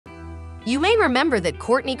You may remember that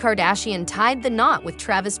Kourtney Kardashian tied the knot with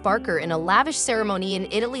Travis Barker in a lavish ceremony in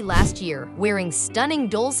Italy last year, wearing stunning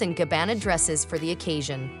Dolce Gabbana dresses for the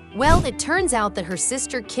occasion. Well, it turns out that her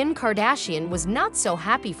sister Kim Kardashian was not so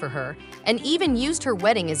happy for her and even used her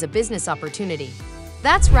wedding as a business opportunity.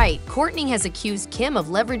 That's right, Kourtney has accused Kim of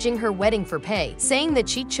leveraging her wedding for pay, saying that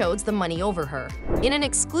she chose the money over her. In an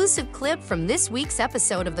exclusive clip from this week's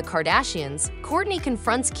episode of The Kardashians, Kourtney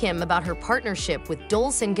confronts Kim about her partnership with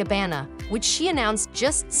Dolce Gabbana, which she announced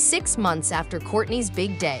just 6 months after Kourtney's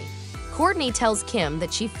big day. Kourtney tells Kim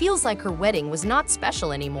that she feels like her wedding was not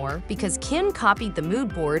special anymore because Kim copied the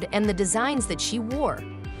mood board and the designs that she wore.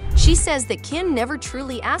 She says that Kim never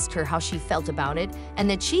truly asked her how she felt about it and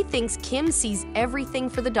that she thinks Kim sees everything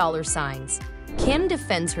for the dollar signs. Kim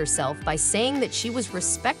defends herself by saying that she was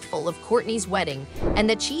respectful of Kourtney's wedding and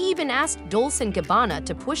that she even asked Dolce Gabbana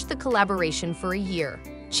to push the collaboration for a year.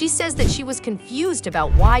 She says that she was confused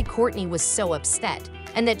about why Kourtney was so upset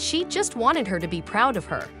and that she just wanted her to be proud of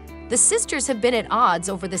her. The sisters have been at odds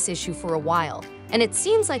over this issue for a while, and it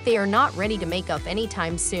seems like they are not ready to make up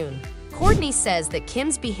anytime soon. Kourtney says that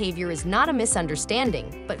Kim's behavior is not a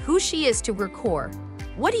misunderstanding, but who she is to her core.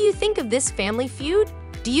 What do you think of this family feud?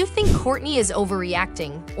 Do you think Kourtney is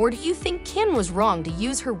overreacting, or do you think Kim was wrong to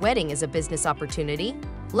use her wedding as a business opportunity?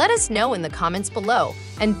 Let us know in the comments below,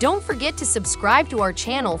 and don't forget to subscribe to our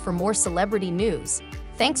channel for more celebrity news.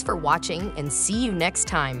 Thanks for watching, and see you next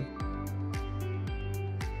time.